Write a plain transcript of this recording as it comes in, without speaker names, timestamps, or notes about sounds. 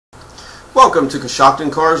Welcome to Coshocton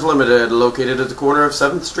Cars Limited, located at the corner of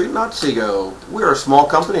 7th Street in Otsego. We are a small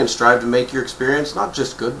company and strive to make your experience not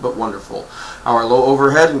just good, but wonderful. Our low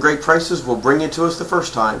overhead and great prices will bring you to us the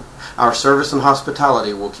first time. Our service and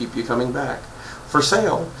hospitality will keep you coming back. For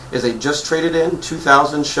sale is a just traded in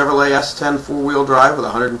 2000 Chevrolet S10 four-wheel drive with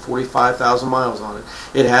 145,000 miles on it.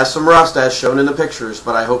 It has some rust as shown in the pictures,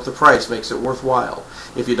 but I hope the price makes it worthwhile.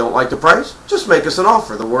 If you don't like the price, just make us an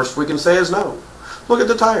offer. The worst we can say is no. Look at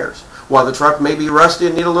the tires. While the truck may be rusty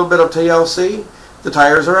and need a little bit of TLC, the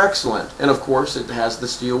tires are excellent, and of course it has the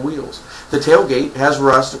steel wheels. The tailgate has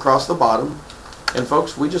rust across the bottom, and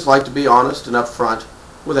folks, we just like to be honest and upfront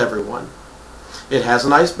with everyone. It has a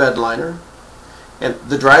nice bed liner, and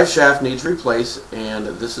the drive shaft needs replaced, and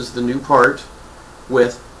this is the new part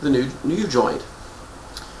with the new U-joint.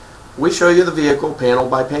 We show you the vehicle panel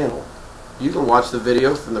by panel. You can watch the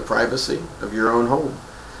video from the privacy of your own home.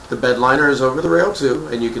 The bed liner is over the rail too,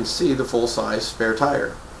 and you can see the full-size spare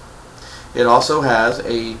tire. It also has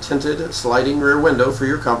a tinted sliding rear window for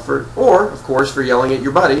your comfort, or, of course, for yelling at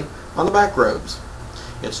your buddy on the back roads.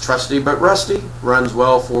 It's trusty but rusty, runs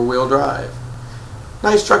well four-wheel drive.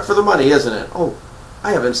 Nice truck for the money, isn't it? Oh,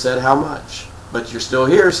 I haven't said how much, but you're still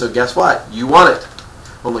here, so guess what? You want it.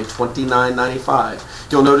 Only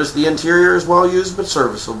 $29.95. You'll notice the interior is well used but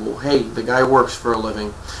serviceable. Hey, the guy works for a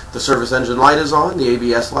living. The service engine light is on, the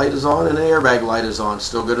ABS light is on, and an airbag light is on.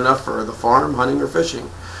 Still good enough for the farm, hunting, or fishing.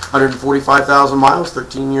 145,000 miles,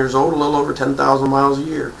 13 years old, a little over 10,000 miles a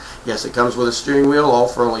year. Yes, it comes with a steering wheel, all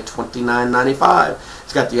for only $29.95.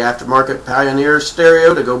 It's got the aftermarket Pioneer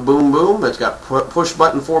stereo to go boom boom. It's got push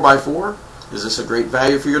button 4x4. Is this a great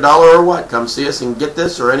value for your dollar or what? Come see us and get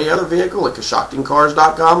this or any other vehicle at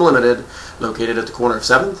CoshoctonCars.com Limited, located at the corner of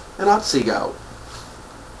 7th and Otsego.